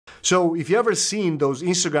So if you ever seen those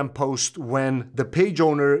Instagram posts when the page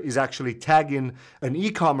owner is actually tagging an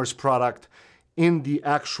e-commerce product in the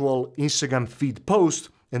actual Instagram feed post,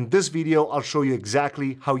 in this video, I'll show you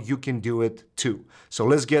exactly how you can do it too. So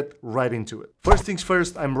let's get right into it. First things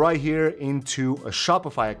first, I'm right here into a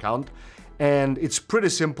Shopify account, and it's pretty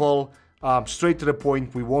simple, straight to the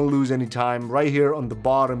point. We won't lose any time. Right here on the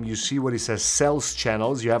bottom, you see what it says sales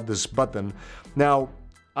channels. You have this button. Now,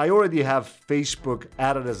 I already have Facebook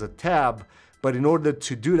added as a tab, but in order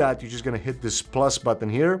to do that, you're just gonna hit this plus button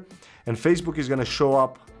here, and Facebook is gonna show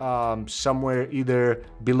up somewhere either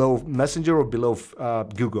below Messenger or below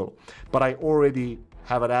Google. But I already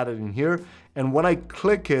have it added in here, and when I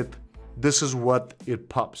click it, this is what it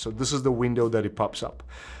pops. So this is the window that it pops up,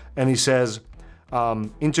 and it says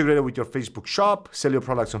integrated with your Facebook shop, sell your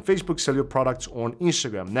products on Facebook, sell your products on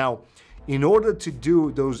Instagram. Now, in order to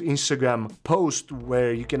do those Instagram posts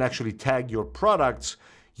where you can actually tag your products,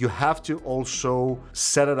 you have to also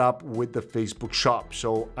set it up with the Facebook shop.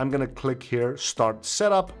 So I'm gonna click here, start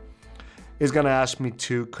setup. It's gonna ask me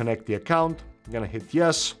to connect the account. I'm gonna hit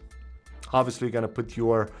yes. Obviously, you're gonna put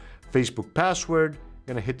your Facebook password.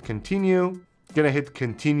 Gonna hit continue. Gonna hit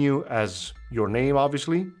continue as your name,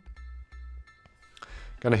 obviously.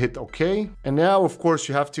 Gonna hit OK. And now, of course,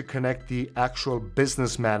 you have to connect the actual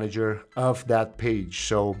business manager of that page.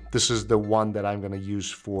 So this is the one that I'm gonna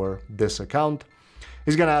use for this account.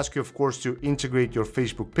 It's gonna ask you, of course, to integrate your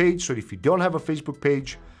Facebook page. So if you don't have a Facebook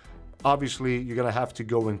page, obviously you're gonna have to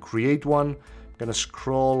go and create one. I'm gonna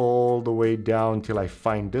scroll all the way down till I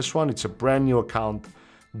find this one. It's a brand new account,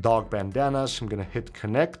 Dog Bandanas. I'm gonna hit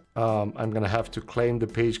connect. I'm gonna have to claim the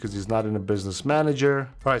page because it's not in a business manager.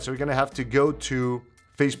 All right, so we're gonna have to go to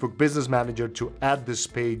Facebook Business Manager to add this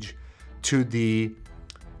page to the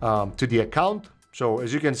account. So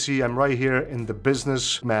as you can see, I'm right here in the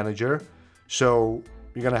Business Manager. So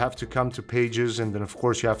you're gonna have to come to pages, and then of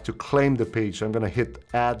course you have to claim the page. So I'm gonna hit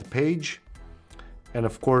add page. And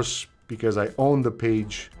of course, because I own the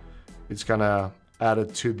page, it's gonna add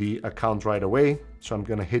it to the account right away. So I'm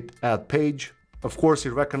gonna hit add page. Of course,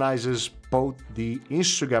 it recognizes both the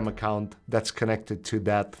Instagram account that's connected to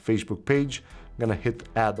that Facebook page. I'm gonna hit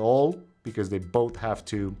add all because they both have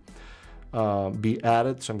to be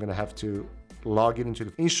added. So I'm gonna have to log in into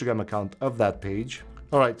the Instagram account of that page.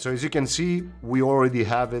 All right, so as you can see, we already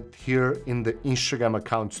have it here in the Instagram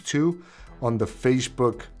account too, on the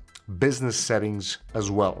Facebook business settings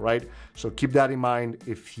as well, right? So keep that in mind.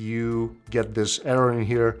 If you get this error in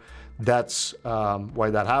here, that's why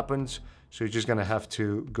that happens. So you're just gonna have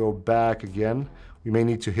to go back again. We may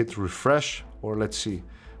need to hit refresh, or let's see.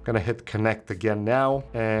 I'm gonna hit connect again now,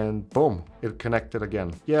 and boom, it connected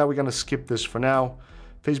again. Yeah, we're gonna skip this for now.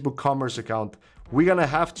 Facebook commerce account. We're gonna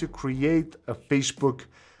have to create a Facebook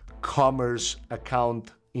commerce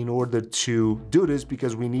account in order to do this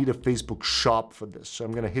because we need a Facebook shop for this. So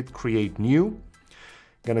I'm gonna hit create new. I'm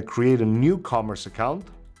gonna create a new commerce account.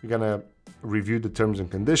 We're gonna review the terms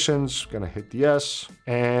and conditions. Gonna hit yes,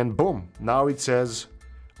 and boom, now it says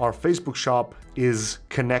our Facebook shop is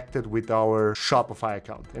connected with our Shopify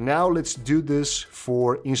account. And now let's do this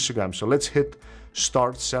for Instagram. So let's hit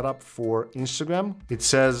start setup for Instagram. It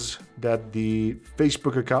says that the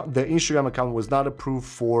Facebook account, the Instagram account was not approved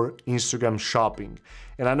for Instagram shopping.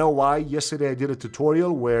 And I know why. Yesterday I did a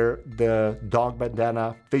tutorial where the Dog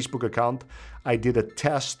Bandana Facebook account, I did a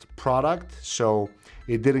test product, so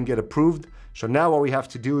it didn't get approved. So now what we have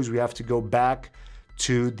to do is we have to go back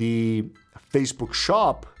to the Facebook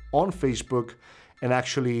shop on Facebook and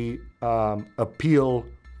actually appeal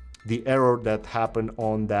the error that happened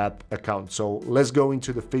on that account. So let's go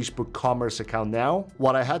into the Facebook commerce account now.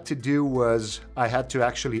 What I had to do was I had to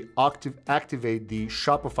actually activate the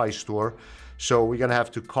Shopify store. So we're gonna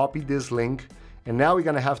have to copy this link, and now we're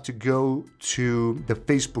gonna have to go to the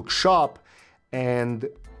Facebook shop and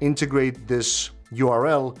integrate this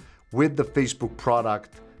URL with the Facebook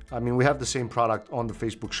product. I mean, we have the same product on the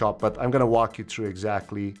Facebook shop, but I'm gonna walk you through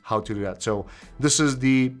exactly how to do that. So this is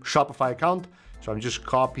the Shopify account. So I'm just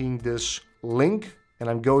copying this link and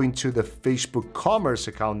I'm going to the Facebook commerce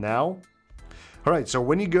account now. All right, so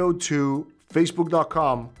when you go to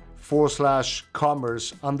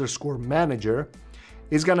facebook.com/commerce_manager,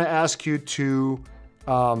 it's gonna ask you to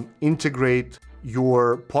integrate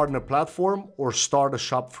your partner platform or start a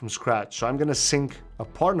shop from scratch. So I'm gonna sync a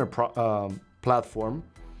partner platform,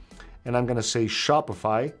 and I'm gonna say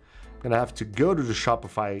Shopify. I'm gonna have to go to the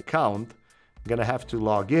Shopify account. I'm gonna have to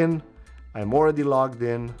log in. I'm already logged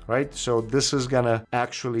in, right? So this is gonna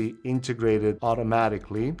actually integrate it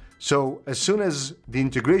automatically. So as soon as the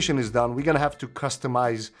integration is done, we're gonna have to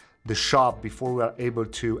customize the shop before we are able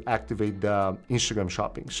to activate the Instagram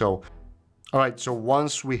shopping. So, all right, so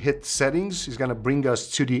once we hit settings, it's gonna bring us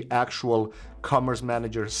to the actual Commerce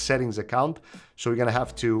Manager settings account. So we're gonna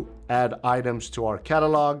have to add items to our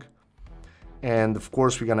catalog. And of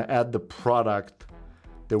course, we're gonna add the product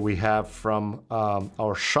that we have from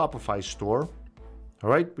our Shopify store. All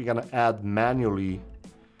right, we're gonna add manually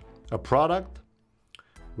a product.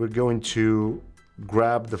 We're going to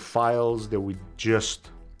grab the files that we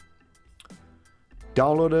just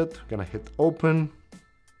downloaded. We're gonna hit open.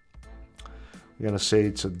 We're gonna say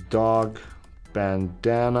it's a dog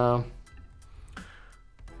bandana.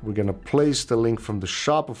 We're gonna place the link from the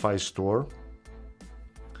Shopify store.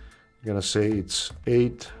 We're gonna say it's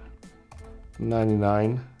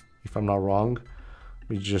 $8.99, if I'm not wrong.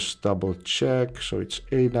 We just double check, so it's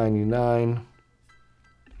 $8.99.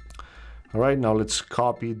 All right, now let's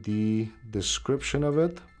copy the description of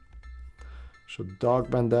it. So dog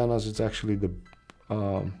bandanas, it's actually the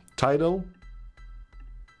title.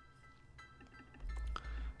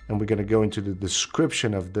 And we're gonna go into the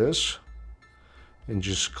description of this and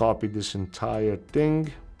just copy this entire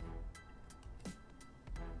thing.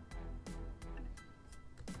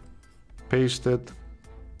 Paste it.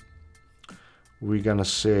 We're gonna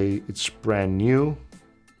say it's brand new.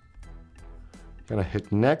 Gonna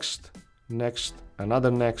hit next, next, another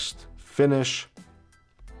next, finish.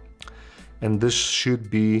 And this should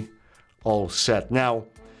be all set. Now,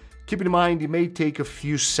 keep in mind, it may take a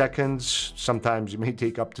few seconds, sometimes it may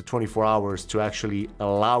take up to 24 hours to actually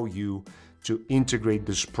allow you to integrate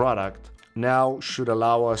this product. Now should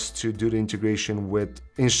allow us to do the integration with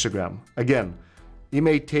Instagram. Again, it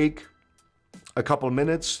may take a couple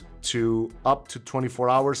minutes to up to 24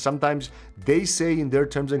 hours. Sometimes they say in their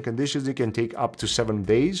terms and conditions it can take up to 7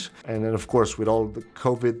 days. And then of course with all the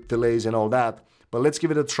COVID delays and all that, but let's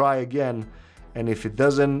give it a try again. And if it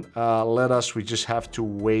doesn't let us, we just have to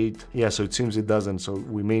wait. Yeah, so it seems it doesn't. So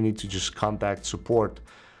we may need to just contact support.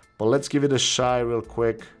 But let's give it a try real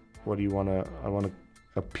quick. What do you wanna, I wanna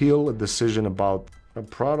appeal a decision about a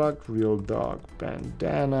product, real dog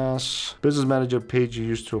bandanas. Business manager page you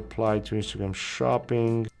used to apply to Instagram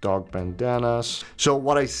shopping, dog bandanas. So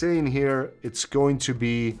what I say in here, it's going to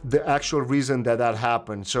be the actual reason that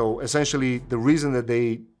happened. So essentially the reason that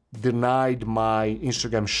they denied my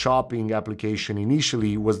Instagram shopping application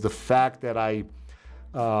initially was the fact that I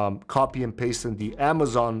copy and pasted the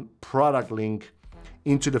Amazon product link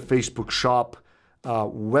into the Facebook shop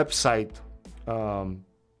website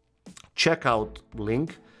checkout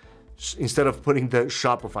link instead of putting the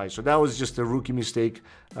Shopify. So that was just a rookie mistake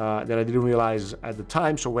that I didn't realize at the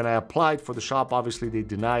time. So when I applied for the shop, obviously they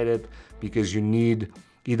denied it because you need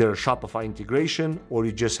either a Shopify integration or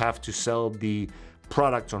you just have to sell the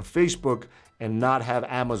products on Facebook and not have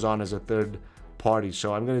Amazon as a third party.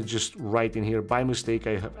 So I'm gonna just write in here, by mistake,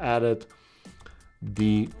 I have added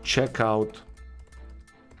the checkout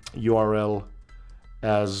URL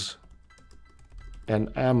as an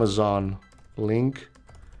Amazon link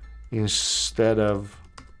instead of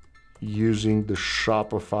using the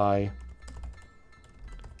Shopify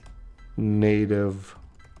native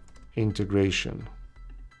integration.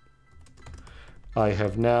 I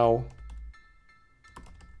have now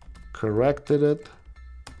corrected it,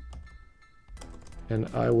 and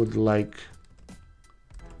I would like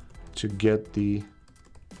to get the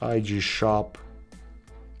IG shop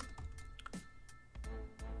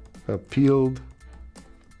appealed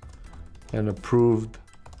and approved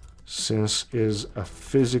since is a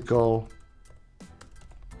physical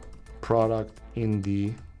product in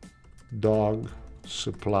the dog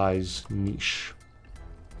supplies niche.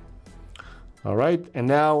 All right, and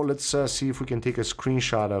now let's see if we can take a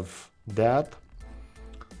screenshot of that.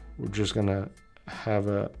 We're just gonna have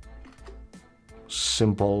a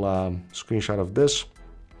simple screenshot of this.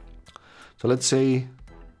 So let's see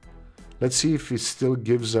if it still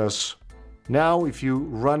gives us. Now, if you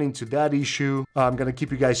run into that issue, I'm gonna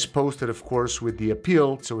keep you guys posted, of course, with the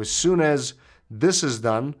appeal. So as soon as this is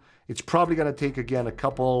done, it's probably gonna take, again, a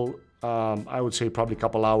couple, I would say probably a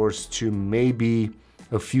couple hours to maybe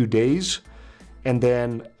a few days. And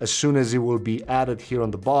then as soon as it will be added here on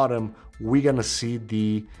the bottom, we're gonna see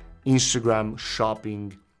the Instagram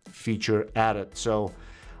shopping feature added. So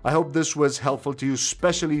I hope this was helpful to you,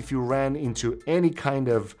 especially if you ran into any kind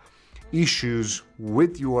of issues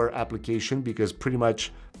with your application, because pretty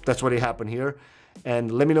much that's what happened here.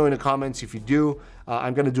 And let me know in the comments if you do.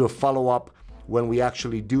 I'm gonna do a follow-up when we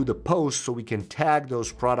actually do the post so we can tag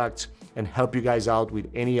those products and help you guys out with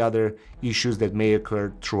any other issues that may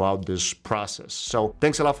occur throughout this process. So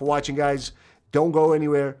thanks a lot for watching, guys. Don't go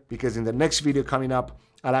anywhere, because in the next video coming up,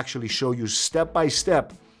 I'll actually show you step by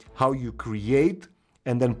step how you create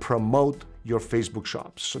and then promote your Facebook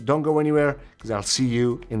shops. So don't go anywhere because I'll see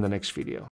you in the next video.